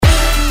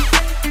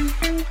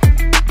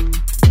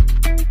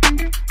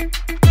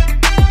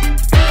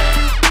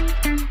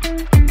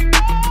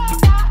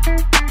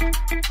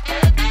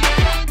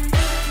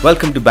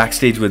Welcome to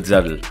Backstage with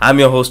Zadal. I'm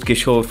your host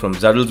Kishore from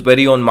Zadal's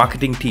very own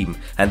marketing team,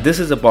 and this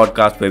is a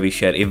podcast where we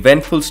share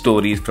eventful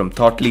stories from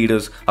thought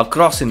leaders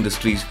across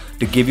industries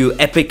to give you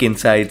epic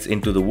insights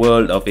into the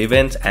world of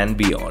events and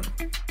beyond.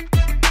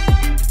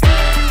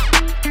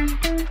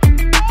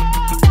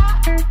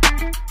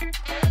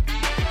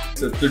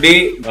 So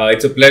today,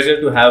 it's a pleasure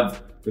to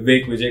have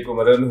Vivek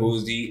Vijayakumaran,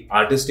 who's the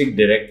artistic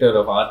director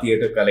of our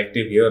theatre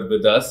collective, here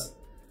with us.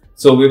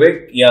 So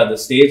Vivek, the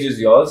stage is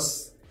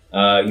yours.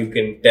 You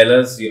can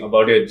tell us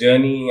about your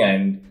journey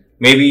and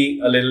maybe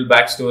a little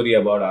backstory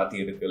about our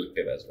theatre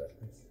collective as well.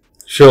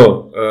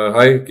 Sure.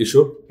 Hi,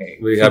 Kishore. Hey.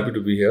 Very happy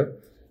to be here.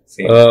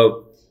 Same.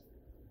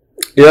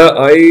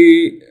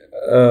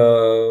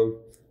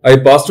 I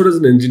passed out as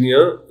an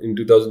engineer in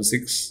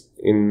 2006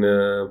 in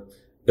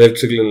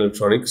electrical and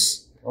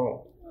electronics.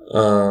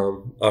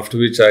 After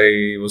which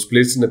I was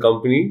placed in a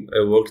company.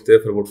 I worked there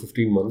for about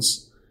 15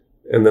 months.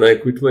 And then I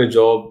quit my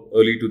job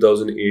early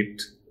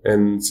 2008.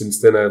 And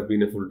since then, I've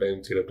been a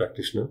full-time theatre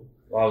practitioner.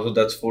 Wow, so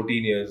that's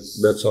 14 years.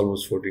 That's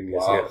almost 14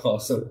 years, Wow, yeah.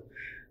 awesome.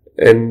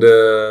 And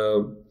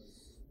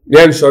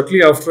and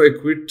shortly after I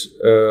quit,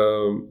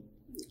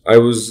 I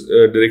was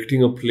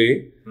directing a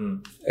play.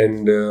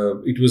 And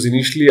it was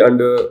initially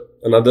under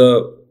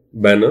another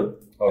banner.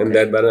 Okay. And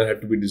that banner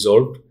had to be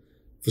dissolved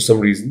for some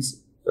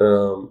reasons.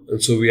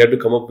 And so we had to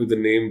come up with a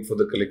name for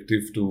the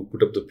collective to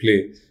put up the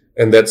play.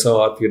 And that's how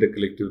our theatre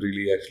collective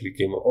really actually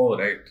came up. Oh,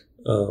 right.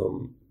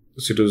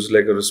 So it was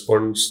like a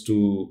response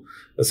to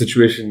a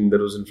situation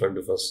that was in front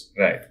of us.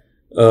 Right.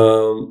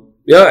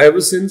 Ever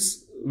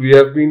since we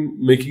have been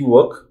making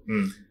work.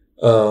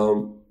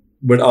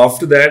 But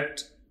after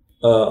that,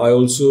 I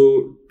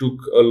also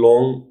took a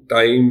long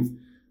time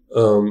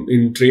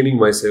in training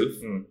myself.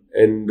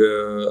 And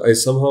I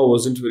somehow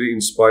wasn't very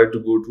inspired to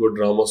go to a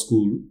drama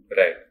school.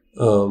 Right.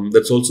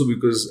 That's also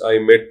because I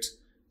met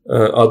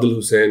Adil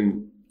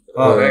Hussain,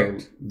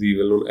 Right. the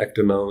well-known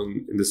actor now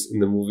in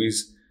the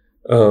movies.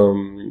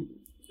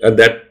 At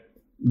that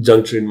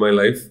juncture in my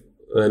life,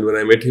 and when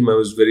I met him, I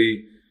was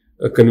very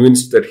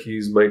convinced that he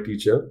is my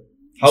teacher.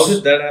 How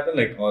did that happen?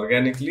 Like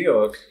organically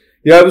or?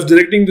 Yeah, I was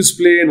directing this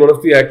play, and one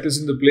of the actors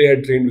in the play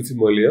had trained with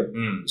him earlier.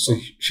 So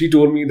she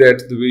told me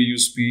that the way you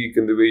speak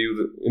and the way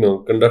you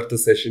conduct the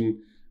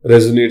session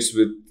resonates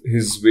with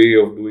his way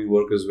of doing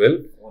work as well.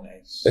 Oh,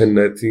 nice. And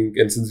I think,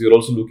 and since you're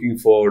also looking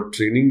for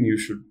training, you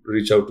should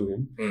reach out to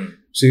him.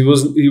 So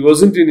he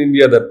wasn't in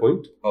India at that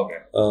point. Okay.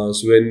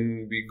 So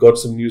when we got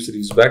some news that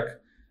he's back,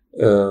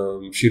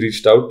 she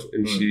reached out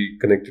and she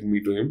connected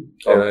me to him.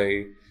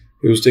 Okay. And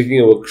he was taking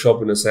a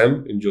workshop in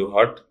Assam, in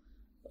Jorhat.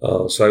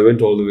 So I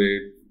went all the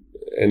way.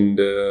 And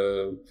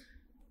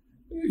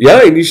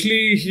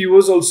initially he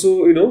was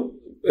also,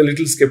 a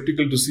little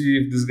skeptical to see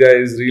if this guy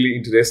is really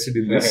interested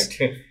in this.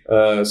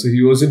 Right. So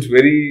he wasn't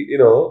very,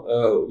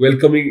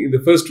 welcoming in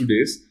the first 2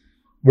 days.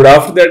 But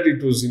after that,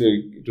 it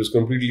was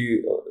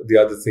completely the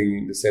other thing,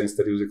 in the sense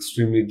that he was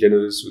extremely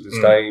generous with his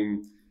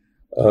time.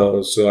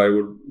 So I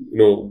would,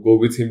 go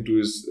with him to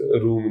his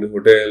room in the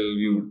hotel.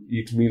 We would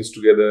eat meals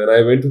together, and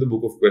I went to the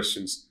book of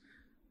questions.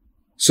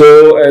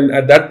 So, and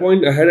at that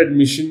point, I had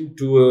admission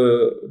to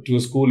a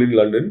school in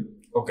London.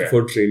 Okay.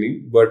 For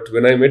training. But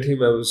when I met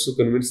him, I was so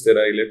convinced that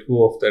I let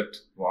go of that.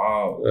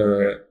 Wow.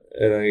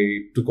 And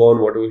I took on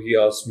whatever he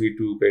asked me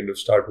to kind of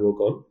start work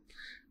on.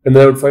 And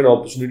then I would find an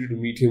opportunity to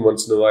meet him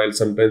once in a while,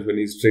 sometimes when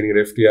he's training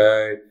at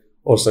FTI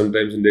or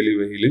sometimes in Delhi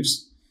where he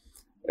lives.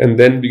 And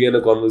then began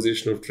a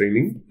conversation of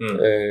training.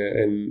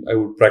 And I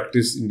would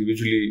practice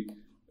individually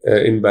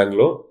in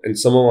Bangalore. And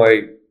somehow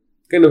I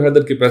kind of had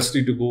that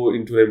capacity to go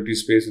into an empty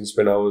space and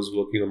spend hours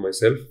working on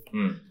myself.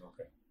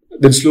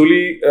 Then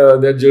slowly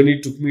that journey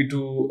took me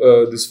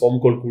to this form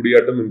called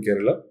Kudiyatam in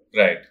Kerala.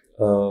 Right.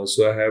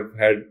 So I have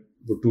had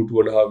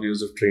 2.5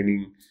 years of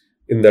training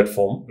in that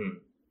form.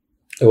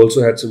 I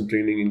also had some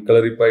training in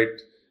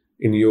Kalaripayat,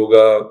 in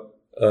yoga,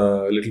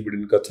 a little bit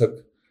in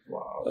Kathak.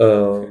 Wow.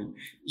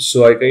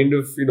 So I kind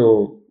of,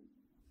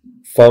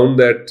 found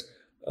that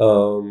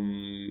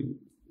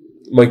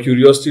my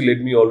curiosity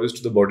led me always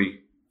to the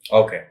body.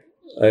 Okay.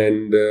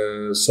 And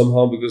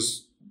somehow,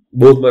 because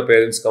both my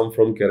parents come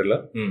from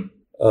Kerala,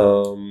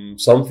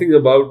 something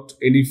about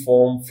any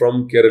form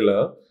from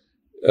Kerala,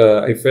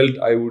 I felt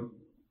I would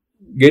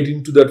get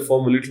into that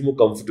form a little more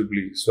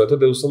comfortably. So I thought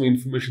there was some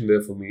information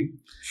there for me.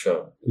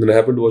 Sure. And then I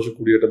happened to watch a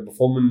Kudiyatam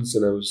performance,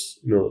 and I was,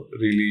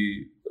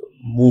 really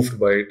moved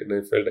by it. And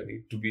I felt I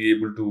need to be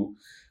able to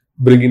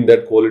bring in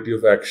that quality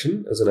of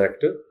action as an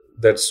actor.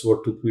 That's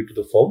what took me to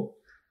the form.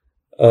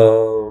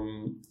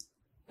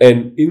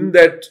 And in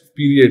that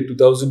period,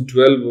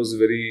 2012 was a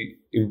very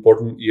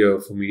important year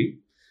for me.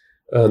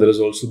 There was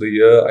also the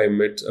year I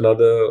met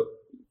another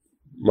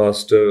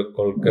master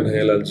called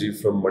Kanhaiyalalji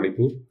from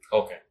Manipur.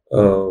 Okay.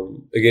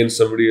 Again,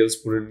 somebody else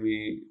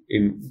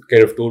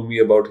kind of told me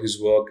about his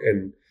work,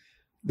 and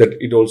that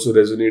it also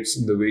resonates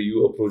in the way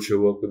you approach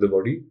your work with the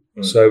body.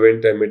 So I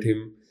went, I met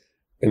him,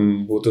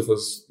 and both of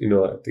us,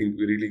 I think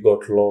we really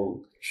got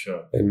along.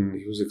 Sure. And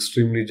he was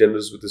extremely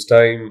generous with his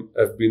time.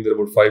 I've been there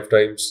about 5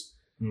 times.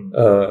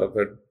 I've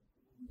had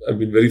I've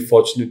been very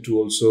fortunate to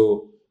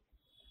also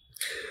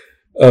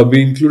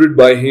be included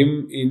by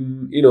him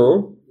in, in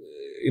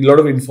a lot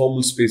of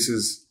informal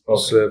spaces.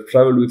 Okay. So I've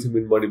traveled with him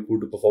in Manipur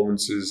to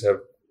performances,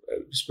 have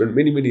spent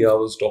many, many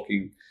hours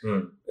talking.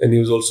 And he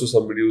was also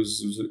somebody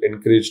who's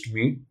encouraged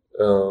me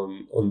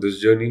on this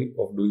journey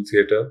of doing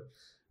theatre.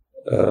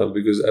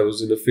 Because I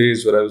was in a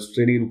phase where I was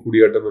training in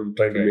Kudiyatam and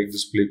trying to make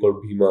this play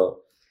called Bhima.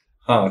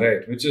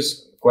 Right, which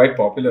is quite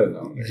popular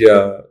now. Right?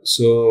 Yeah,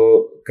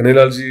 so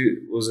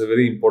Kanelalji was a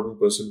very important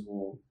person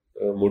who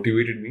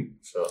motivated me.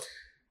 Sure.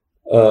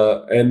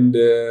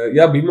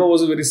 Bhima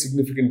was a very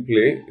significant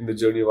play in the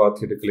journey of our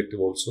theatre collective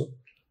also.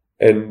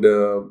 And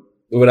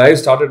when I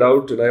started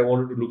out and I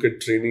wanted to look at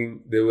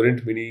training, there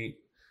weren't many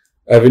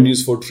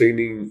avenues for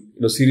training,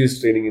 serious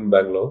training in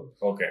Bangalore.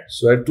 Okay.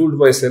 So I told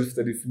myself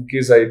that if in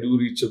case I do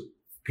reach a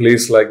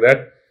place like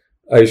that,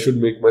 I should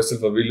make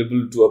myself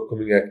available to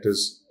upcoming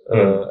actors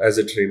as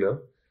a trainer.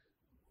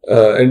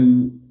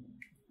 And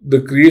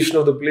the creation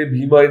of the play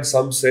Bhima in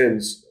some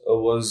sense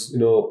was,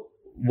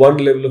 one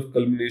level of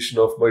culmination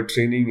of my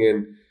training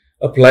and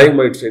applying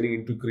my training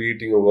into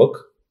creating a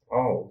work.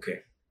 Oh,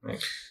 okay.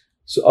 Nice.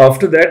 So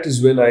after that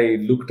is when I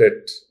looked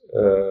at,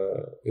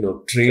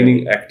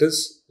 training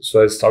actors.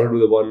 So I started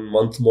with a 1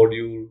 month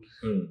module.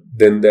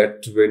 Then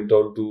that went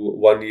on to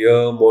 1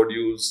 year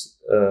modules.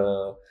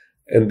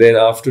 And then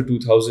after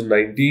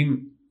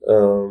 2019,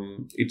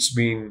 it's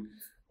been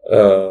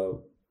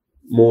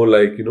more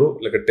like,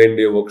 like a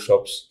 10-day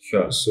workshops.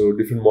 Sure. So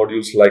different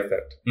modules like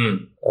that.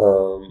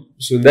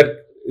 So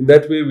in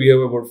that way, we have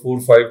about 4 or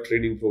 5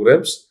 training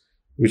programs,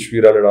 which we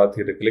run at our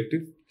theatre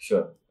collective.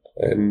 Sure.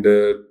 And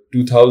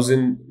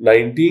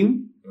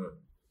 2018,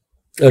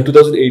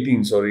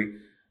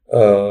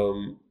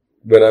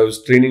 when I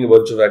was training a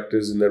bunch of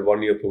actors in that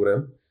 1 year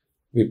program,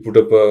 we put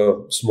up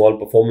a small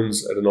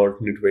performance at an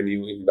alternate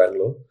venue in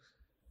Bangalore.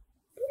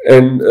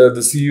 And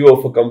the CEO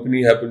of a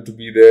company happened to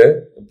be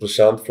there,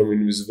 Prashant from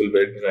Invisible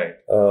Bed. Right.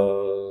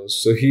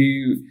 So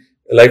he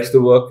liked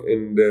the work,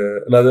 and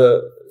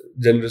another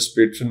generous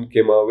patron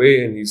came our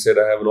way and he said,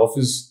 I have an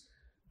office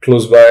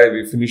close by.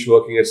 We finish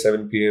working at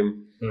 7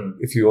 p.m.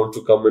 If you want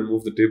to come and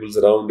move the tables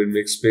around and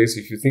make space,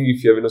 if you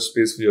have enough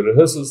space for your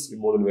rehearsals, you're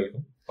more than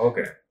welcome.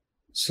 Okay.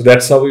 So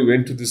that's how we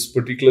went to this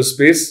particular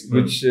space,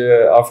 which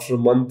after a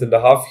month and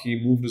a half, he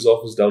moved his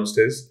office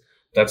downstairs.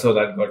 That's how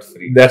that got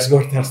free. That's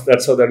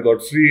how that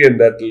got free, and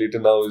that later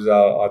now is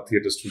our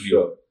theatre studio.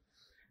 Sure.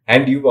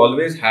 And you've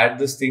always had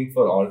this thing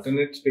for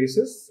alternate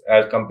spaces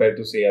as compared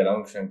to, say,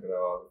 around Shankara?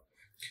 Or...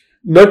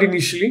 Not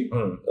initially,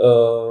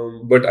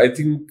 but I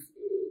think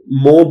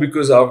more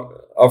because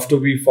after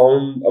we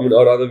found, or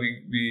rather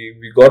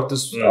we got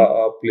this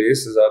our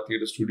place as our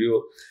theatre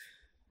studio.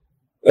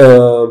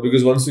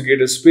 Because once you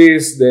get a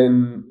space,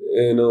 then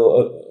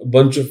a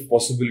bunch of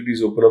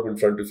possibilities open up in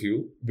front of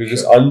you.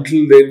 Because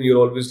until then, you're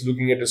always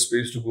looking at a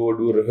space to go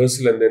do a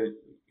rehearsal and then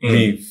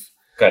leave.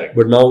 Correct.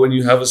 But now, when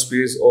you have a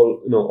space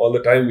all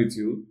the time with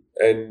you,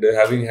 and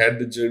having had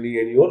the journey,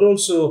 and you're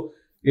also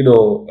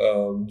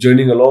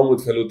journeying along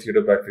with fellow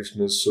theatre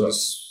practitioners, so the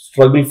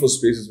struggle for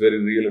space is very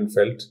real and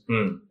felt.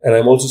 And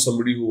I'm also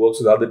somebody who works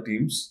with other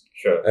teams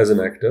as an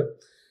actor.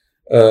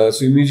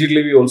 So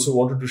immediately we also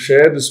wanted to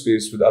share the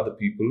space with other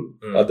people,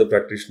 other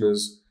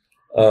practitioners.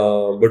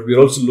 But we're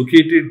also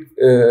located,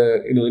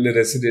 in a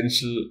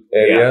residential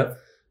area.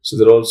 So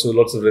there are also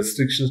lots of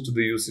restrictions to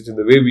the usage and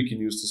the way we can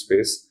use the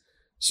space.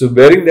 So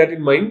bearing that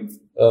in mind,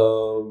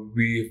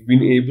 we've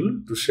been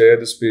able to share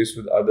the space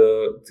with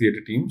other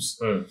theatre teams.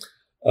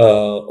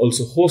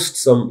 Also host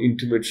some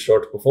intimate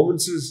short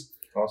performances.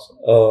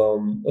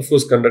 Awesome. Of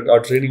course, conduct our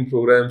training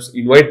programs,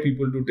 invite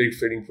people to take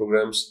training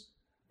programs.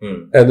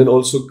 And then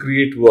also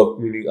create work,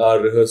 meaning our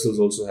rehearsals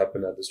also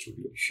happen at the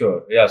studio.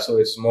 Sure. Yeah. So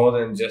it's more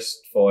than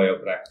just for your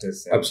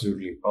practice.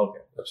 Absolutely. Okay.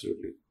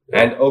 Absolutely.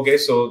 Yeah. And okay,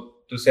 so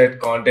to set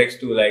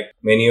context to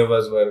many of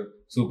us were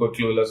super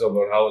clueless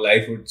about how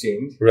life would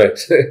change. Right.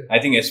 I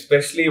think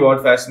especially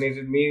what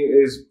fascinated me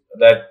is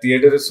that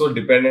theatre is so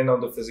dependent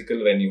on the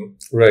physical venue.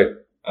 Right.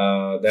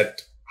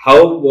 That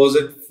how was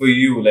it for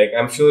you?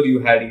 I'm sure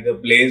you had either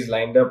plays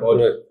lined up or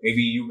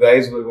maybe you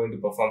guys were going to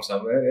perform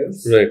somewhere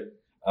else. Right.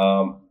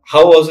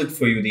 How was it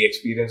for you, the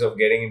experience of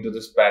getting into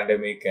this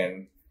pandemic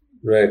and...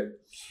 Right.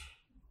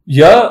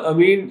 Yeah, I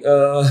mean,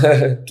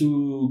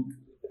 to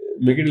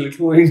make it a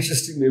little more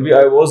interesting, maybe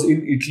I was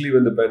in Italy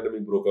when the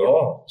pandemic broke out.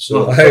 Oh.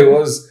 So I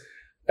was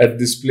at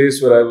this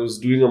place where I was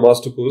doing a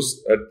master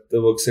course at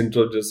the work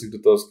center of Jesse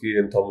Dutowski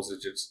and Thomas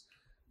Richards.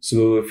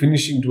 So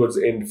finishing towards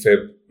end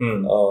Feb.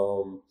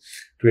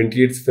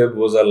 28th Feb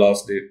was our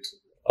last date.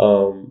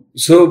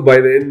 So by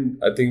then,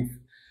 I think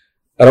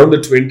around the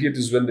 20th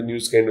is when the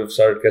news kind of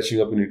started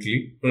catching up in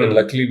Italy. And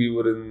luckily we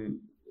were in,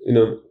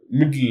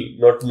 middle,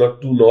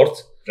 not too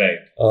north. Right.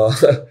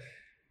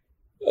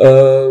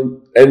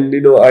 And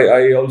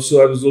I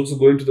was also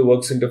going to the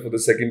work center for the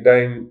second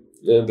time.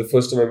 The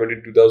first time I went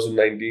in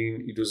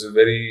 2019, it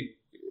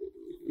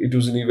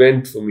was an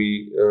event for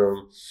me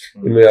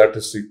in my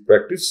artistic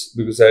practice,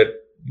 because I had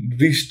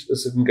reached a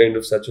certain kind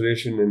of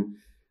saturation, and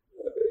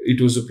it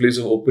was a place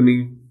of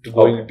opening to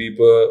going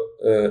deeper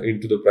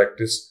into the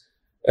practice.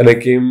 And when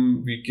I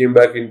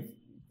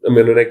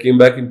came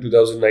back in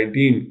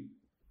 2019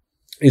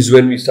 is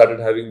when we started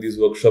having these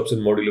workshops in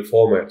modular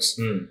formats.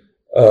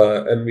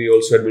 And we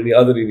also had many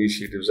other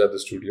initiatives at the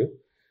studio.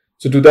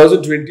 So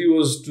 2020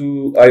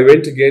 I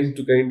went again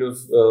to kind of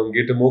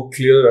get a more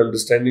clear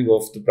understanding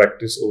of the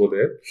practice over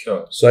there.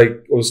 Sure. So I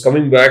was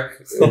coming back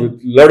with a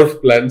lot of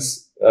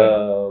plans.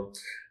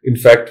 In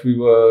fact, we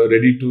were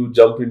ready to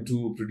jump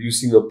into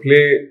producing a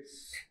play.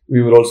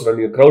 We were also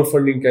running a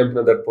crowdfunding campaign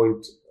at that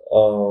point.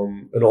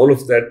 And all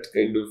of that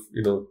kind of,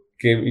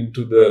 came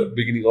into the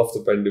beginning of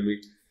the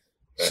pandemic.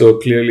 Right. So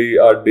clearly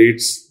our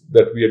dates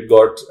that we had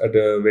got at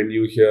a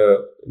venue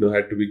here,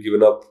 had to be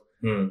given up.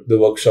 The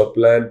workshop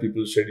plan,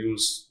 people's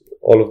schedules,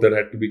 all of that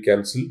had to be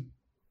cancelled.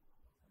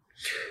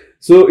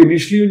 So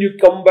initially when you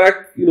come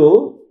back,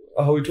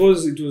 how it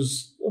was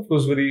of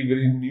course very,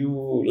 very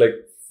new, like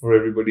for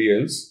everybody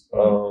else.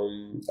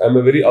 I'm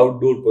a very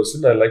outdoor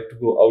person. I like to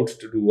go out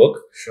to do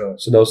work. Sure.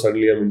 So now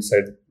suddenly I'm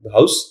inside the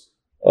house.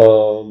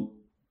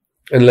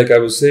 And like I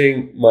was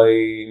saying,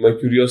 my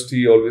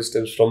curiosity always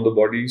stems from the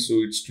body. So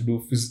it's to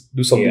do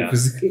something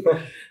physical,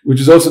 which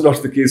is also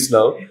not the case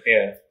now.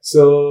 Yeah.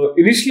 So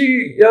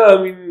initially,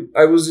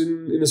 I was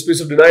in a space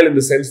of denial in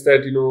the sense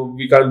that,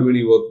 we can't do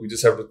any work. We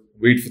just have to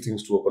wait for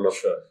things to open up.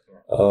 Sure.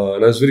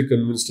 And I was very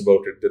convinced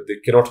about it, that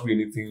there cannot be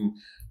anything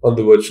in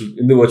the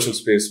virtual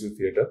space with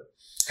theatre.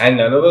 And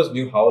none of us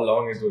knew how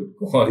long it would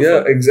go on.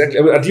 Yeah, exactly.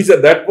 I mean, at least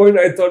at that point,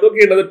 I thought,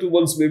 okay, another 2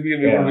 months maybe,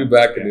 and we will be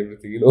back and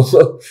everything,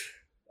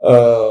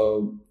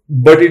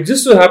 But it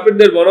just so happened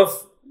that one of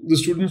the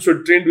students who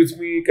had trained with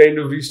me kind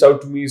of reached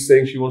out to me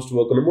saying she wants to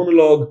work on a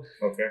monologue.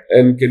 Okay.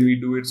 And can we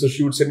do it? So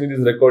she would send me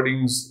these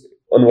recordings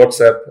on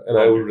WhatsApp and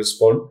I would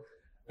respond.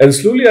 And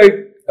slowly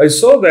I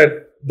saw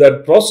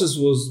that process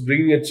was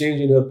bringing a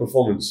change in her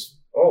performance.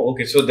 Oh,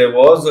 okay. So there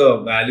was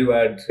a value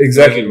add.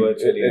 Exactly.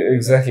 Virtually.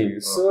 Exactly.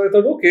 So I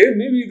thought, okay,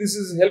 maybe this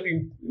is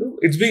helping.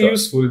 It's being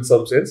useful in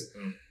some sense.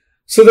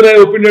 So then I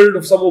opened it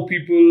to some more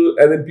people,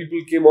 and then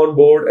people came on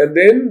board, and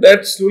then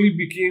that slowly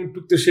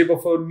took the shape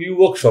of a new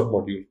workshop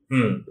module.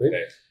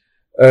 Right?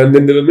 And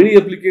then there were many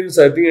applicants.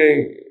 I think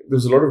there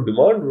was a lot of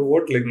demand.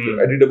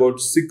 I did about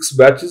 6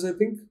 batches, I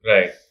think.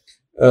 Right.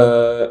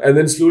 And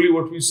then slowly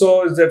what we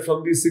saw is that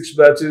from these 6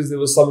 batches, there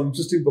were some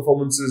interesting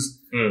performances.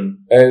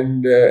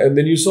 And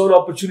then you saw an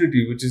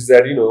opportunity, which is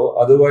that,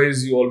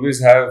 otherwise you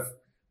always have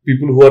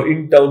people who are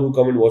in town who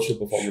come and watch your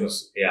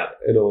performance. Sure. Yeah.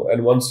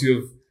 And once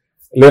you've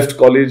left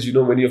college,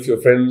 many of your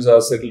friends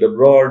are settled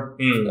abroad.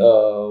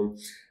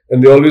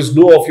 And they always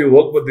know of your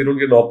work, but they don't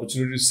get an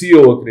opportunity to see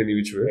your work in any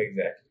which way.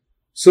 Exactly.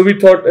 So we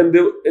thought, and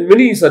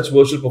many such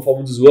virtual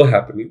performances were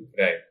happening.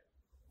 Right.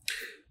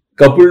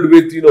 Coupled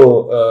with,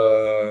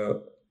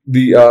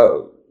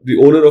 the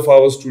owner of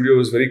our studio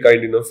was very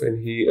kind enough and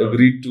he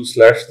agreed to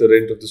slash the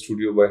rent of the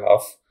studio by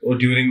half. Oh,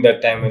 during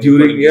that time?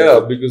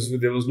 Because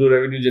there was no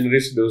revenue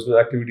generation, there was no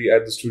activity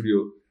at the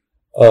studio.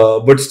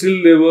 But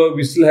still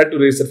we still had to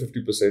raise at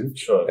 50%.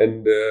 Sure.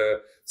 And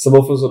some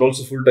of us are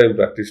also full-time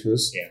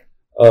practitioners. Yeah.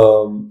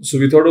 So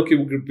we thought, okay,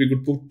 we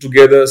could put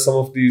together some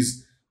of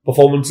these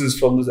performances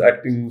from this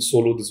acting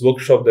solo, this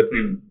workshop that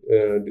we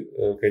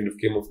kind of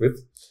came up with.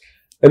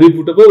 And we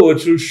put up a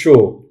virtual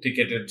show.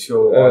 Ticketed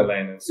show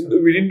online.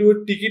 We didn't do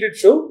a ticketed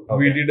show. Okay.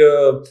 We did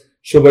a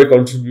show by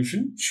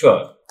contribution.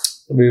 Sure.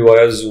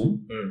 Via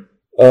Zoom.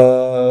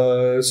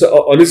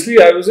 So honestly,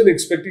 I wasn't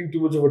expecting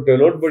too much of a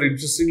turnout, but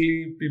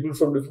interestingly, people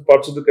from different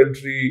parts of the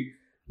country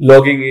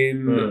logging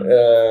in,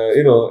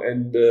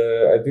 and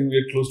I think we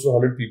had close to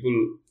 100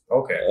 people.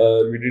 Okay.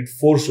 We did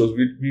 4 shows.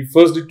 We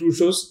first did 2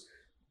 shows.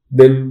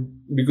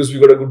 Then, because we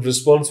got a good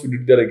response, we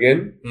did that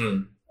again.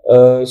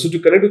 So to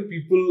connect with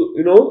people,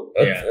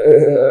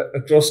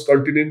 across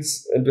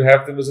continents and to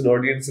have them as an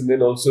audience and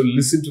then also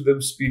listen to them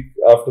speak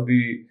after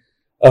the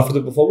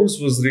performance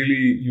was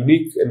really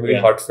unique and very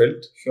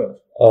heartfelt. Sure.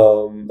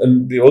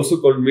 And they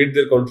also made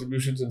their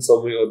contributions in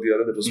some way or the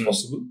other that was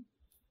possible.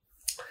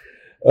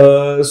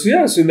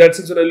 So in that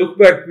sense, when I look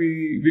back,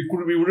 we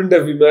wouldn't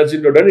have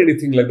imagined or done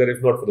anything like that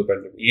if not for the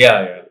pandemic.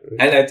 Yeah.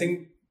 And I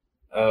think,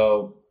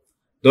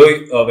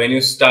 though when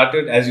you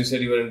started, as you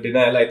said, you were in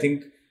denial, I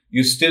think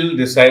you still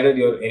decided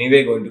you're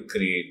anyway going to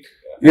create.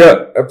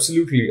 Yeah,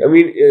 absolutely. I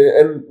mean,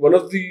 and one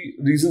of the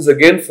reasons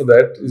again for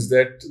that is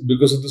that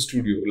because of the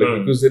studio,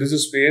 because there is a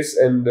space,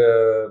 and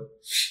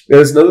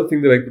there is another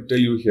thing that I could tell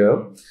you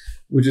here,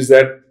 which is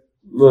that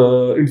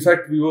in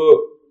fact we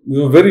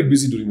were very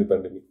busy during the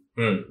pandemic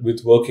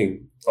with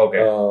working.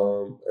 Okay.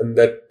 And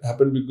that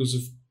happened because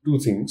of 2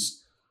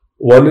 things.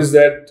 One is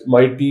that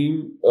my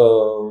team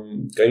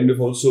kind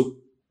of also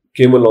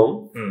came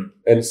along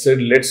and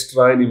said, let's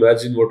try and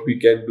imagine what we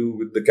can do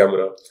with the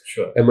camera.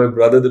 Sure. And my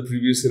brother, the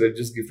previous year, had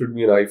just gifted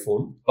me an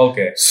iPhone.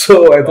 Okay.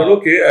 So I thought,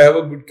 okay, I have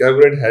a good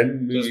camera at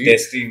hand. Maybe.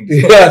 Just testing.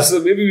 Yeah, so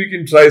maybe we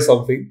can try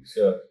something.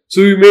 Sure.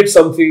 So we made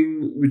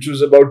something which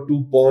was about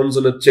 2 pawns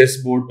on a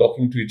chessboard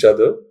talking to each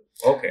other.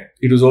 Okay.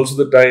 It was also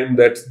the time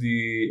that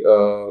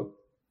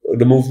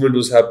the movement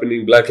was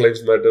happening, Black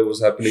Lives Matter was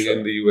happening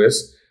in the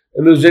US.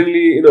 And there was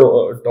generally,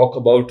 talk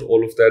about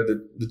all of that.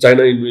 The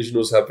China invasion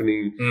was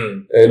happening,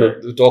 and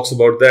the talks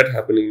about that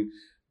happening.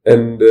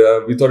 And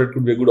we thought it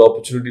could be a good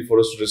opportunity for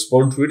us to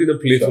respond to it in a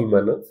playful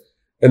manner.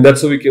 And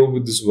that's how we came up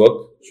with this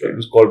work. It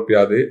was called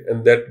Pyade,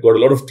 and that got a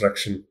lot of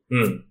traction.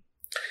 We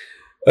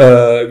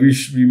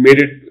made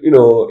it,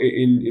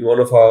 in one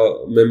of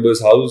our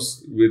members'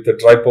 house with a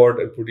tripod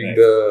and putting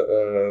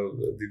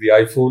the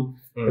iPhone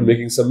and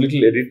making some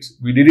little edit.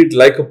 We did it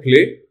like a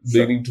play,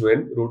 beginning to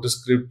end. Wrote a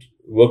script,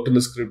 worked on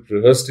the script,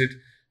 rehearsed it,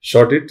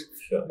 shot it,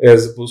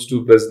 as opposed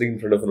to presenting in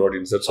front of an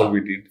audience. That's all we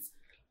did.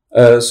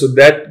 So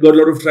that got a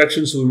lot of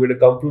traction. So we made a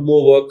couple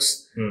more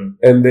works,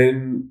 and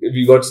then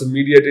we got some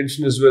media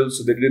attention as well.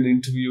 So they did an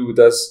interview with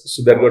us.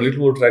 So that got a little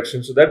more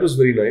traction. So that was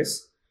very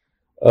nice.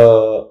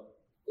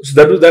 So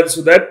that was that.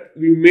 So that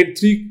we made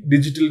 3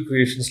 digital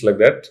creations like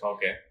that.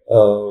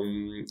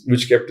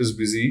 Which kept us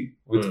busy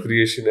with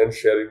creation and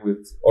sharing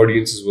with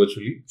audiences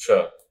virtually.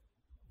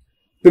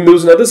 Then there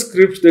was another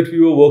script that we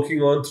were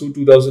working on through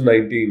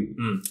 2019,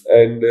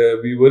 and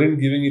we weren't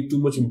giving it too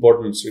much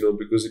importance,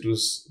 because it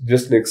was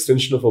just an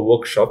extension of a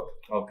workshop.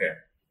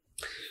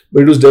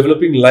 But it was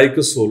developing like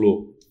a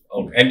solo.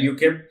 And you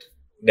kept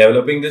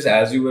developing this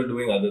as you were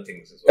doing other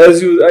things as well.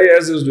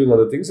 As I was doing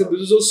other things, and this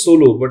was all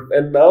solo.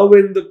 And now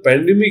when the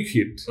pandemic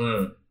hit,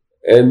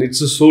 and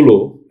it's a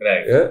solo,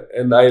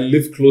 and I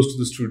live close to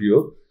the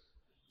studio.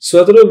 So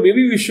I thought,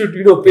 maybe we should,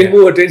 pay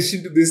more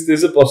attention to this.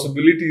 There's a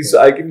possibility. So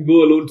I can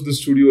go alone to the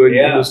studio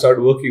and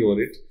start working on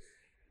it.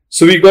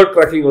 So we got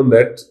cracking on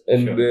that.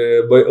 And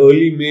by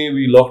early May,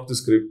 we locked the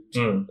script.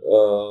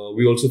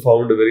 We also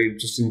found a very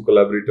interesting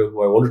collaborator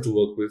who I wanted to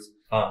work with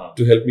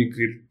to help me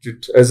create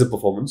it as a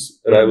performance.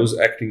 And I was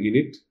acting in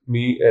it.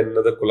 Me and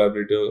another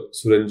collaborator,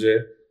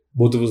 Suranjay,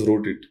 both of us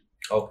wrote it.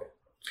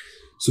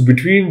 So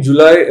between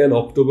July and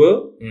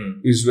October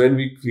is when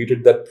we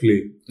created that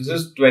play. This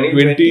is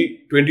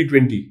 2020?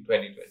 2020.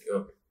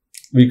 Okay.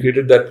 We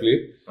created that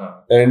play.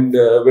 And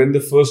when the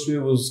first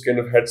wave was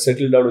had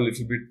settled down a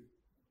little bit,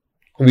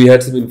 we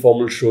had some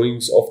informal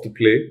showings of the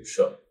play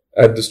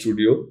at the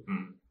studio.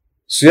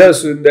 So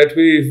in that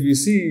way, if we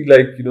see,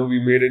 we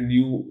made a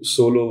new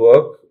solo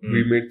work.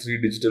 We made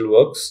 3 digital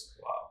works.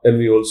 And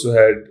we also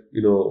had,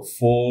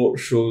 4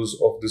 shows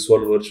of this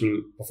one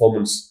virtual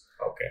performance.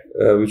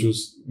 Which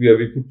was,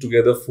 we put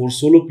together 4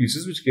 solo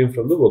pieces which came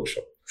from the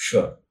workshop.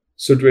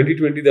 So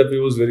 2020, that way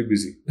was very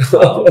busy.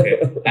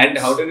 And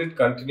how did it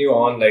continue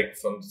on,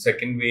 from the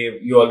second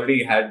wave? You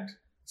already had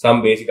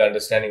some basic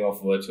understanding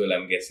of virtual,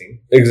 I'm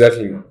guessing.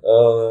 Exactly.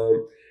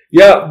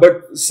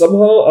 But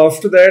somehow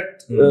after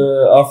that,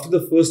 after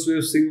the first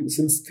wave,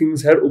 since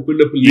things had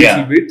opened up a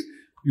little bit,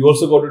 you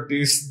also got to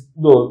taste,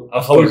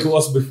 how it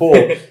was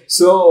before.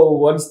 So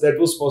once that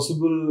was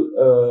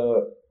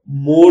possible,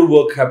 more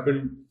work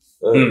happened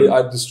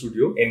at the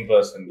studio. In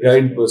person.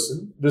 In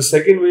person. The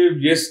second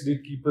wave,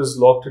 did keep us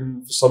locked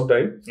in for some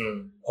time.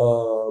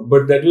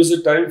 But that was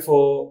a time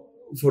for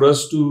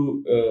us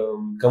to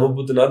come up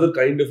with another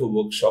kind of a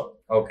workshop.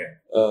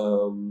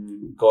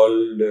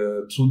 Called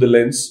Through the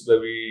Lens,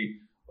 where we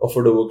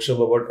offered a workshop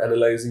about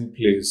analyzing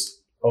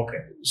plays.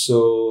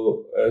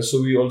 So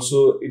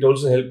it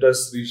also helped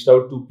us reach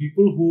out to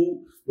people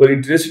who were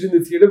interested in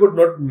the theatre, but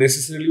not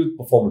necessarily with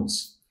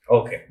performance.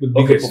 So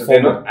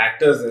they're not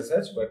actors as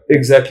such, but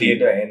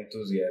theatre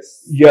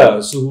enthusiasts.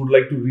 So who would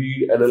like to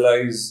read,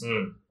 analyze,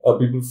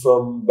 people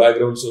from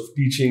backgrounds of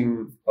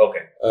teaching,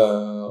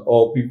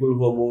 or people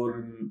who are more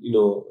in,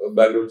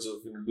 backgrounds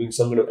of doing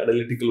some kind of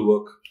analytical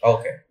work.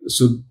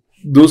 So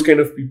those kind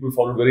of people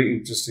found it very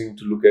interesting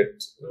to look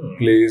at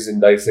plays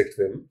and dissect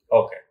them.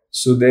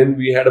 So then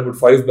we had about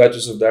 5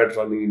 batches of that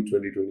running in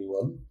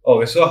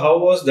 2021. So how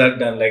was that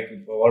done?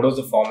 What was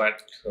the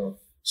format?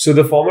 So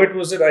the format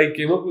was that I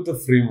came up with a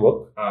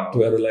framework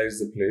to analyze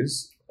the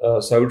plays.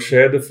 So I would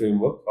share the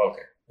framework.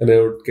 And I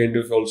would kind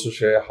of also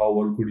share how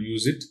one could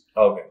use it.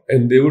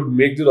 And they would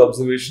make their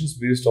observations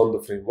based on the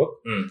framework.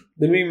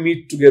 Then we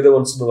meet together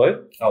once in a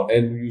while.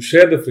 And you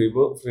share the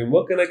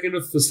framework and I kind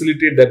of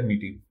facilitate that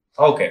meeting.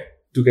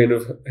 To kind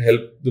of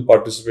help the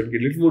participant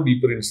get a little more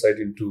deeper insight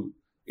into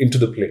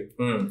the play.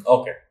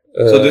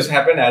 So this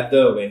happened at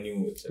the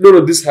venue itself? No,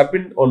 this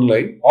happened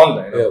online.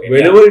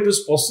 Whenever it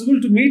was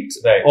possible to meet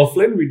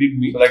offline, we did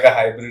meet. So like a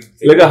hybrid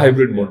thing. Like a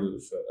hybrid model.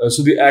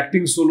 So the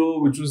acting solo,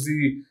 which was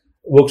the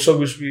workshop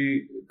which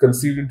we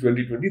conceived in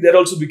 2020, that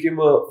also became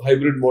a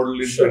hybrid model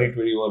in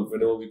 2021.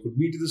 Whenever we could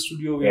meet in the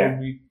studio, we would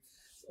meet,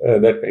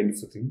 that kind of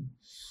a thing.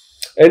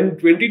 And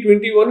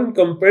 2021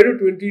 compared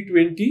to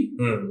 2020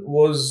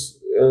 was,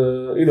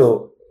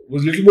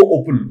 was a little more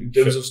open in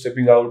terms of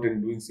stepping out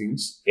and doing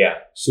things.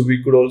 So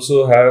we could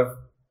also have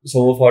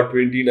some of our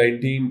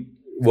 2019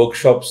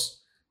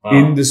 workshops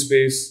in the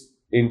space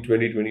in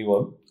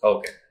 2021.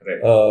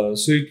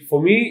 So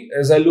for me,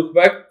 as I look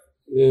back,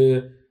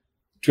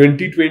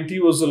 2020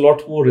 was a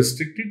lot more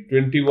restricted.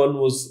 21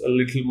 was a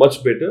little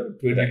much better.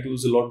 22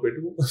 is a lot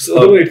better.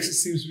 So it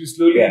seems to be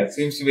slowly it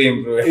seems to be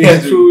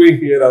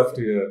improving year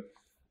after year.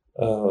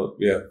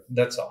 Yeah.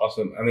 That's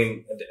awesome. I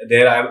mean,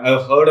 there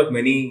I've heard of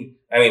many.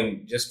 I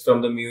mean, just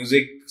from the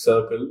music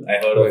circle, I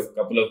heard of a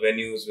couple of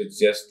venues which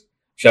just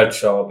shut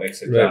shop,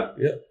 etc. Right.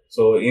 Yeah.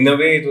 So in a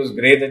way, it was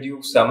great that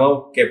you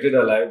somehow kept it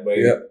alive by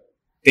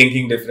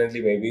thinking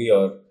differently, maybe,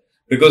 or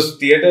because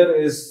theater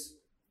is,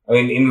 I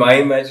mean, in my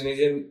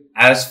imagination,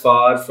 as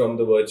far from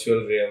the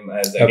virtual realm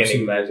as I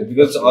can imagine,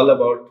 because it's all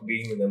about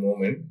being in the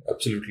moment.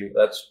 Absolutely.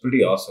 That's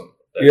pretty awesome.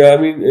 Yeah, I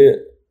mean,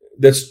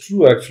 that's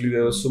true. Actually,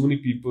 there were so many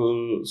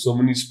people, so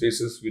many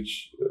spaces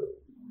which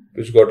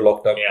got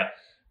locked up. Yeah.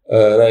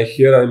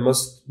 Here I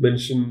must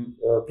mention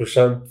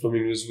Prashant from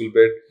Invisible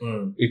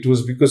Bed. It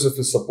was because of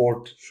his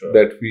support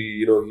that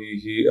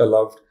he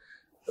allowed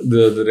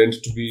the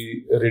rent to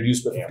be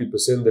reduced by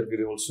 50%, that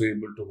we were also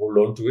able to hold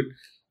on to it.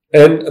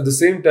 And at the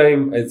same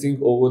time, I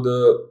think over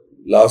the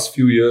last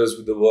few years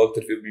with the work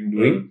that we've been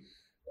doing,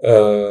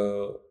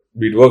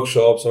 be it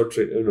workshops or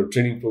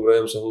training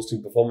programs or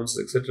hosting performances,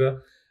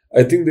 etc.,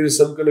 I think there is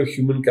some kind of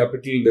human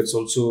capital that's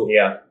also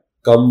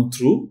come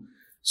through.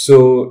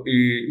 So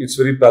it's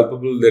very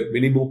palpable that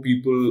many more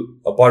people,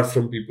 apart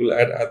from people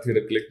at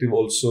Theatre Collective,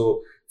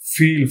 also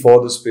feel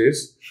for the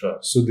space. Sure.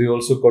 So they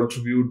also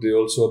contribute, they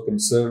also are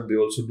concerned, they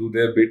also do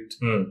their bit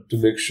to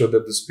make sure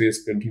that the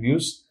space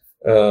continues,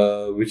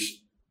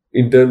 which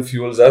in turn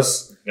fuels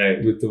us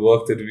with the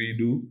work that we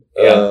do.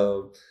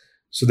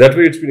 So that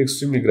way it's been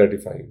extremely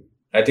gratifying.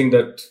 I think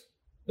that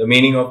the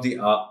meaning of the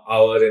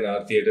hour in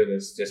our theatre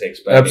is just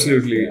expanding.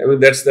 Absolutely. I mean,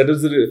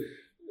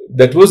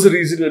 that was the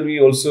reason when we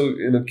also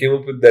came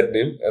up with that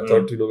name. I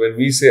thought, when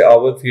we say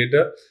our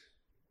theatre,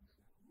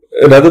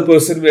 another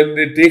person, when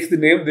they take the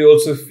name, they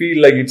also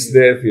feel like it's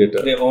their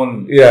theatre. Their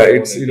own. Yeah,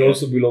 it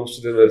also belongs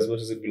to them as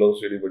much as it belongs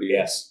to anybody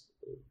else.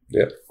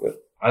 Yeah. Well.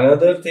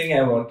 Another thing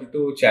I wanted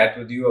to chat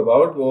with you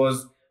about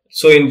was,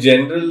 so in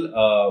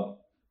general,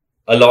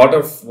 a lot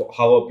of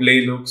how a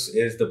play looks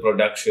is the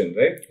production,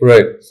 right?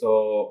 Right.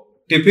 So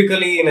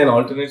typically in an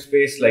alternate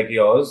space like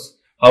yours,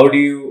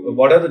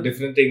 what are the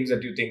different things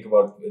that you think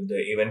about with the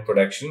event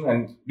production?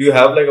 And do you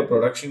have like a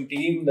production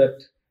team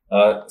that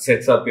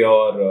sets up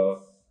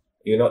your,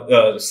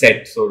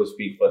 set, so to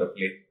speak, for a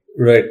play?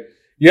 Right.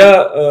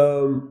 Yeah.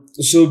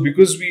 So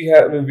because we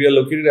are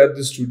located at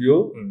the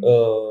studio,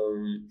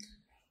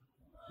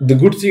 the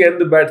good thing and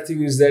the bad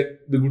thing is that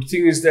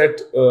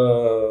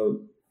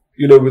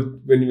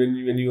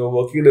when you are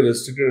working in a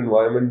restricted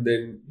environment,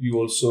 then you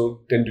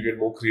also tend to get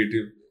more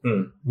creative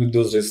with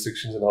those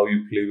restrictions and how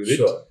you play with it.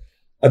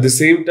 At the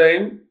same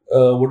time,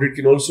 what it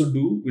can also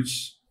do,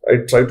 which I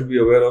try to be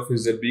aware of,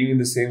 is that being in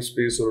the same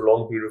space for a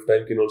long period of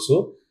time can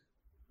also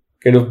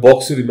kind of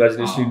box your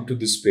imagination into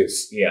this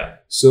space. Yeah.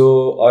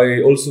 So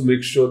I also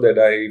make sure that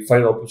I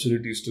find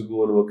opportunities to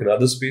go and work in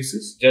other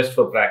spaces. Just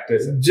for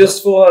practice.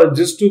 Just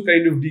to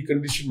kind of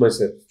decondition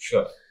myself.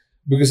 Sure.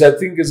 Because I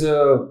think as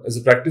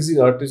a practicing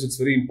artist, it's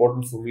very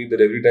important for me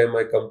that every time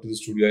I come to the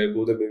studio, I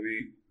go there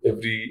maybe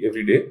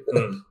every day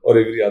or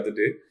every other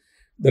day,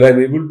 that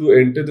I'm able to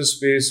enter the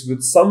space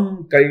with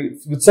some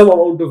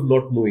amount of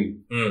not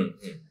knowing.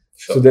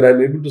 Sure. So that I'm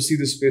able to see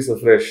the space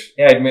afresh.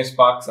 Yeah, it may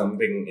spark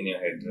something in your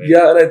head, right?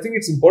 Yeah, and I think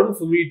it's important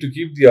for me to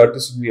keep the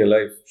artist in me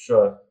alive.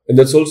 Sure. And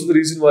that's also the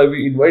reason why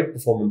we invite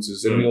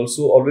performances, and we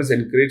also always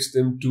encourage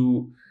them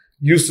to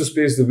use the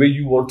space the way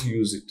you want to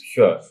use it.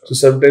 Sure. So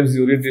sometimes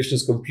the orientation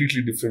is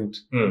completely different.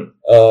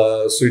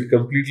 So it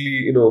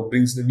completely,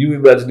 brings the new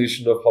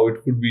imagination of how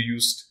it could be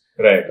used.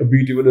 Right.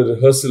 Be it even a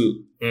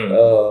rehearsal.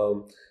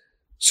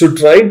 So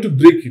trying to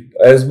break it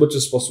as much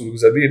as possible,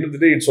 because at the end of the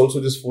day, it's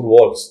also just four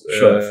walls.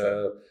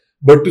 Sure.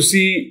 But to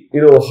see,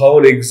 how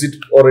an exit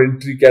or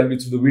entry can be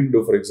through the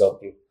window, for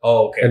example.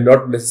 Oh, okay. And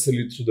not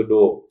necessarily through the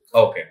door.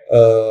 Okay.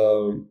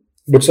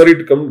 But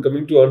sorry,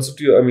 coming to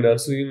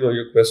answering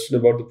your question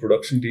about the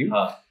production team.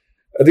 I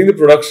think the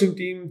production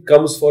team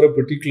comes for a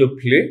particular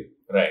play.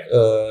 Right.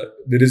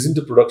 There isn't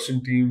a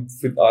production team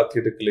with our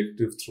theatre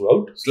collective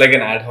throughout. It's like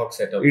an ad hoc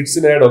setup. It's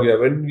an ad hoc, yeah.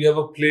 When we have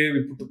a play,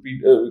 we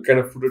kind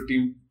of put a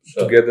team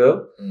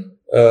together,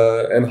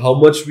 and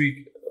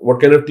what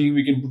kind of team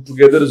we can put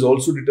together is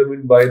also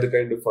determined by the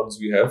kind of funds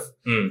we have.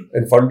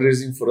 And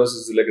fundraising for us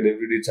is like an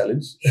everyday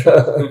challenge.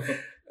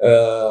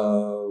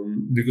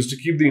 Because to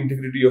keep the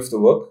integrity of the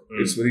work,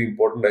 it's very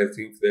important, I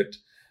think, that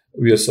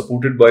we are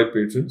supported by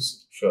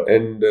patrons. Sure.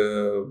 And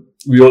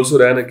we also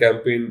ran a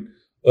campaign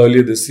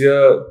earlier this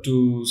year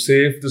to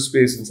save the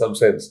space in some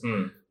sense.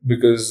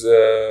 Because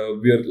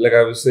we are, like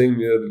I was saying,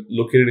 we are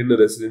located in a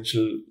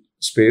residential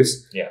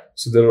space. Yeah.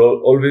 So there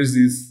are always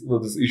this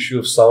issue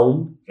of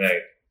sound.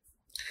 Right.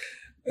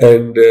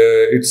 And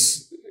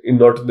it's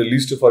not in the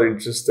least of our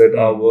interest that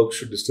our work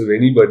should disturb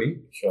anybody.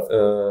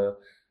 Sure.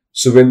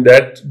 So when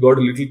that got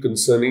a little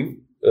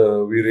concerning,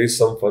 we raised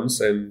some funds,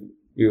 and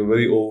we were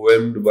very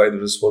overwhelmed by the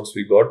response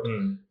we got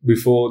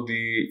before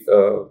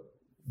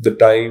the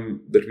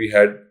time that we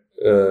had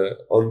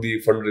on the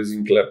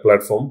fundraising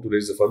platform to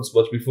raise the funds.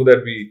 Much before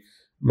that, we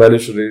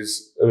managed to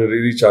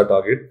reach our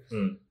target.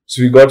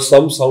 So we got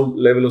some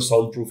level of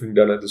soundproofing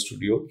done at the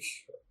studio.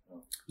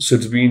 So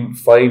it's been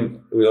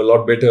fine, a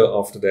lot better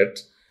after that.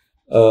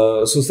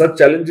 So such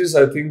challenges,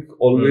 I think,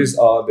 always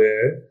are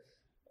there.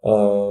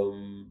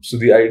 So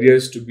the idea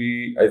is to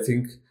be, I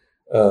think,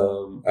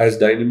 as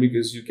dynamic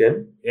as you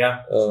can.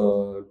 Yeah.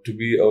 To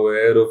be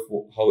aware of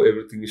how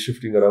everything is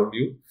shifting around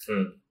you.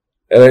 Mm.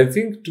 And I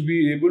think to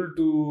be able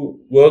to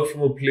work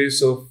from a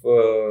place of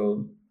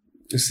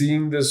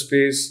seeing the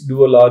space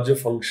do a larger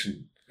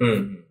function.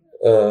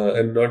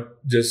 And not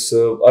just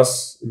serve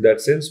us in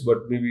that sense,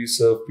 but maybe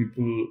serve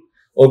people,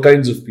 all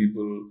kinds of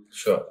people.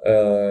 Sure.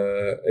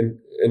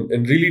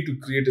 And really to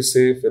create a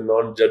safe and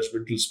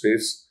non-judgmental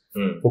space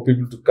for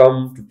people to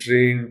come, to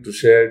train, to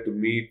share, to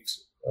meet.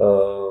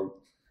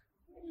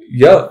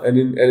 And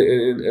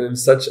in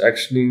such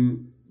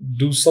actioning,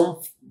 do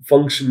some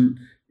function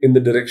in the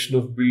direction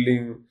of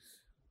building,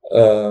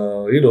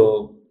 a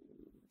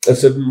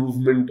certain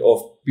movement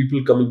of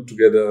people coming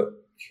together.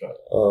 Sure.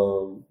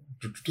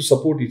 To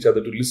support each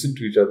other, to listen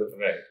to each other.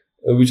 Right.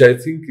 Which I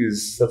think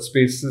is, such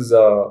spaces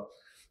are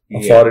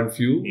far and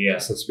few. Yeah.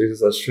 Such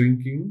spaces are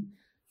shrinking.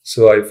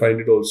 So I find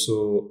it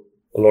also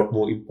a lot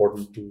more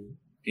important to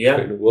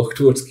kind of work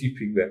towards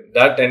keeping that.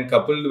 That, and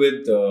coupled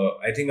with,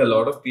 I think a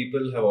lot of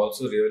people have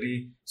also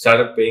really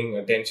started paying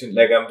attention.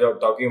 Like I'm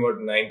talking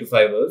about 9 to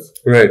 5ers.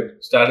 Right.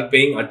 Started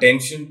paying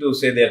attention to,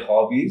 say, their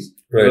hobbies.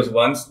 Right. Because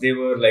once they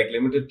were like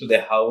limited to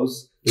their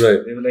house,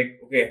 right, they were like,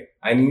 okay,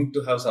 I need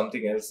to have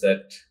something else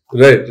that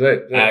right.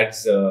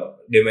 adds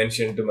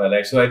dimension to my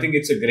life. So I think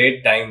it's a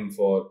great time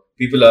for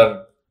people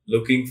are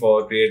looking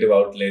for creative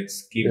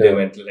outlets, keep their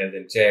mental health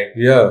in check,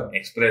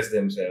 express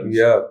themselves.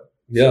 So,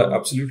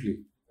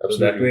 absolutely. So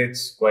that way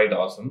it's quite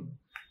awesome.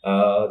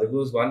 There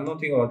was one more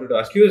thing I wanted to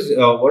ask you is,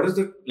 what is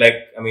the,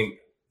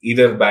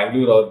 either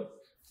Bangalore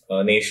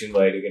or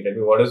nationwide, you can tell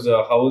me,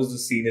 how is the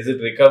scene? Is it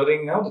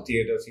recovering now? The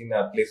theatre scene,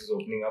 places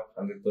opening up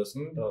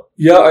 100%? Or?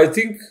 I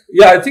think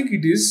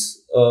it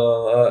is.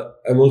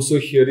 I'm also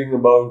hearing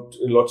about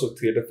lots of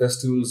theatre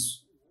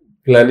festivals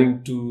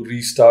planning to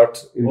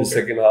restart in the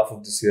second half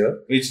of this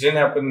year. Which didn't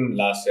happen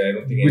last year, I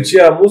don't think.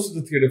 Most of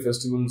the theatre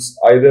festivals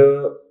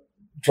either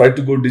tried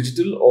to go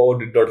digital or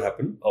did not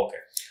happen. Okay.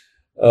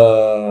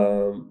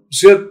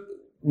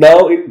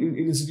 Now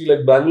in a city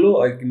like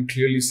Bangalore, I can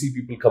clearly see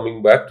people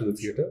coming back to the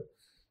theatre.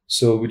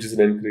 So, which is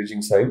an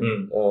encouraging sign.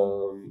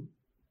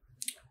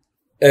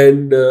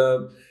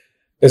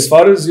 As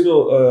far as, in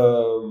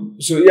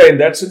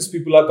that sense,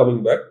 people are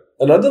coming back.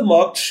 Another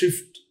marked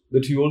shift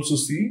that you also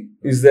see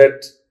is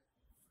that,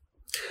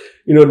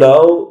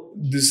 now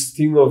this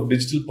thing of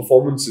digital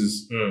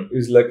performances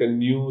is like a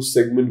new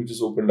segment which is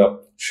opened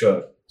up.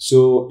 Sure.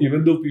 So,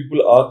 even though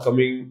people are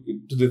coming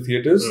to the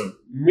theatres,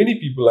 many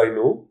people I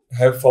know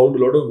have found a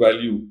lot of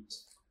value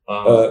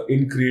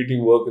in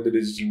creating work in the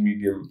digital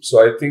medium.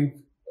 So, I think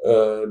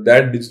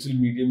that digital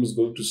medium is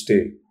going to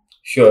stay.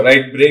 Sure,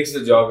 right. Breaks the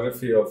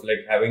geography of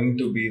like having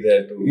to be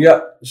there to.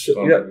 Yeah,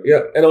 sure.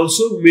 Yeah. And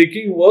also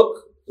making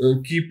work,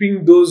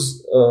 keeping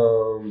those,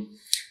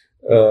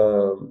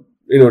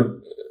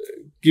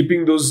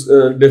 keeping those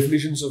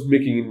definitions of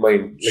making in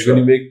mind. Like when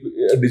you make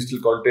a digital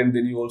content,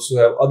 then you also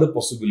have other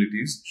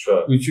possibilities,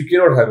 which you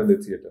cannot have in the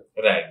theatre.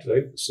 Right.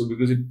 So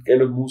because it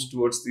kind of moves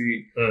towards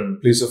the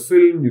place of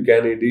film, you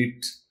can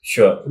edit,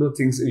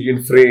 things you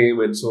can frame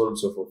and so on and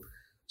so forth.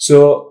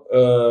 So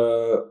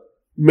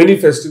many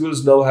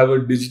festivals now have a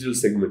digital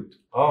segment.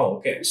 Oh,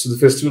 okay. So the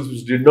festivals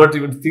which did not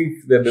even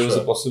think that there was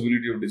a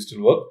possibility of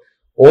digital work,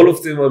 all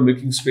of them are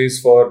making space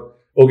for,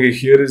 okay,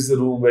 here is the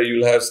room where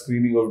you'll have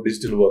screening of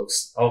digital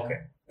works. Okay.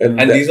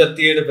 And these are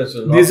theatre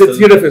festivals? These are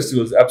theatre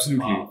festivals,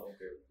 absolutely. Oh,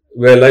 okay.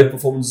 Where live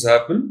performances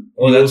happen.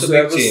 Oh, that's a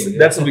big change.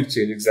 That's a big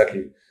change,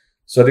 exactly.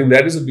 So I think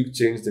that is a big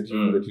change that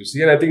you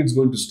see, and I think it's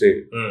going to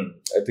stay.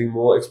 I think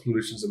more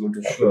explorations are going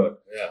to happen.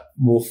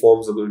 More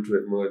forms are going to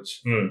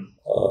emerge.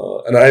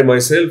 And I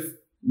myself,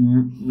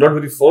 not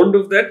very fond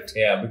of that.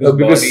 Because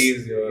body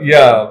is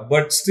your...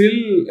 but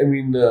still, I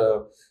mean,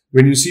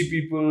 when you see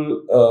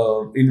people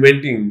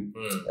inventing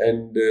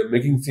and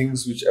making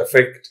things which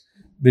affect,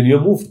 then you're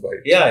moved by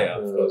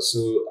it.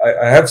 So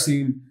I have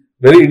seen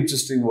very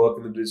interesting work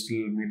in the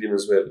digital medium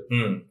as well.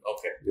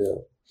 Okay.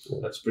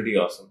 That's pretty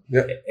awesome.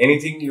 Yeah.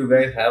 Anything you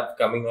guys have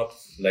coming up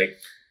like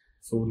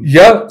soon?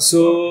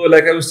 So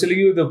like I was telling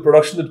you, the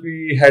production that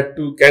we had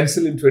to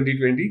cancel in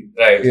 2020.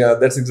 Right. Yeah,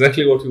 that's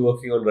exactly what we're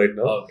working on right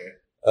now. Okay.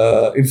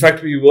 In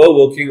fact, we were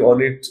working on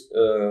it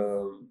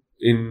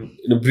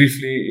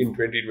briefly in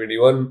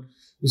 2021.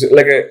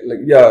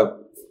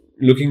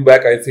 Looking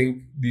back, I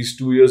think these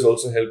 2 years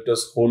also helped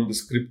us hone the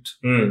script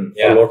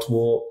a lot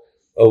more,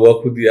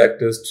 work with the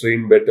actors,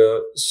 train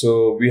better.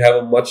 So we have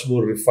a much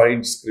more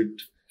refined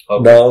script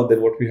now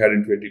than what we had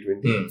in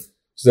 2020.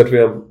 So that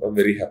way I'm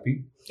very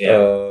happy.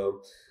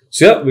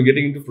 We're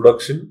getting into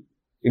production,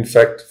 in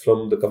fact,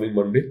 from the coming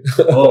Monday.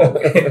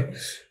 Okay.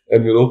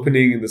 And we're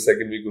opening in the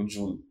second week of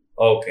June.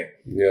 Okay.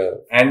 Yeah.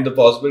 And the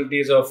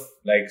possibilities of,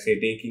 like, say,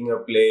 taking a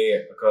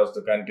play across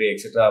the country,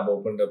 etc., have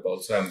opened up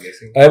also, I'm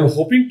guessing. I'm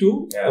hoping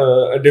to.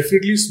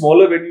 Definitely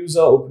smaller venues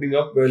are opening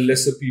up where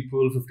lesser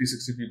people, 50,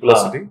 60 people are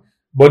sitting.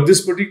 But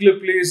this particular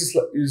place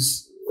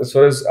is, as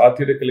far as Art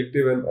Theatre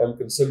Collective and I'm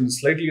concerned, is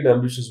slightly an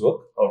ambitious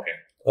work. Okay.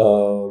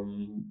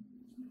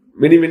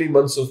 Many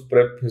months of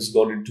prep has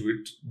gone into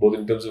it, both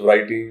in terms of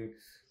writing,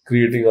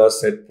 creating our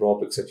set,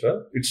 prop,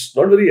 etc. It's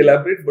not very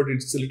elaborate, but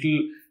it's a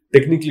little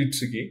technically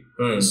tricky.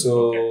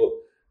 So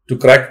to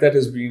crack that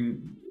has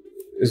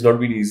not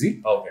been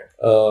easy. Okay.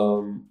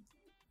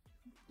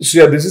 So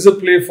yeah, this is a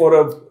play for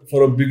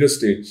a bigger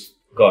stage.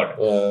 Got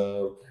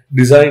it.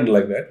 Designed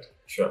like that.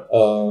 Sure.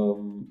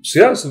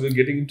 So we're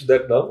getting into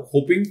that now,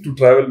 hoping to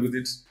travel with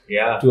it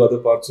to other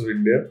parts of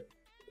India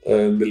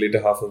in the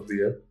later half of the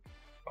year.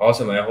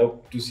 Awesome. I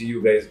hope to see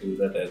you guys do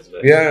that as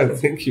well. Yeah,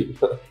 thank you.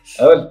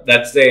 Well,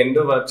 that's the end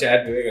of our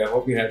chat, Vivek. I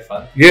hope you had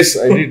fun. Yes,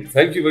 I did.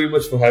 Thank you very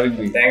much for having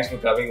me. Thanks for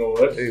coming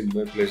over. Hey,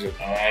 my pleasure.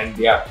 And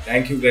yeah,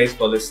 thank you guys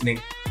for listening.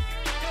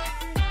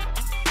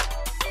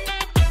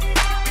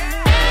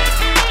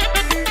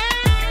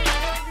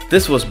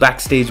 This was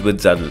Backstage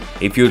with Zadal.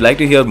 If you'd like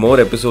to hear more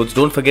episodes,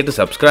 don't forget to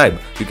subscribe.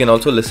 You can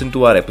also listen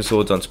to our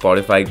episodes on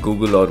Spotify,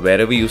 Google, or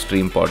wherever you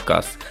stream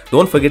podcasts.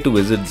 Don't forget to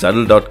visit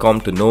zadal.com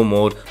to know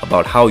more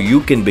about how you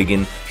can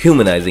begin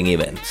humanizing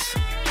events.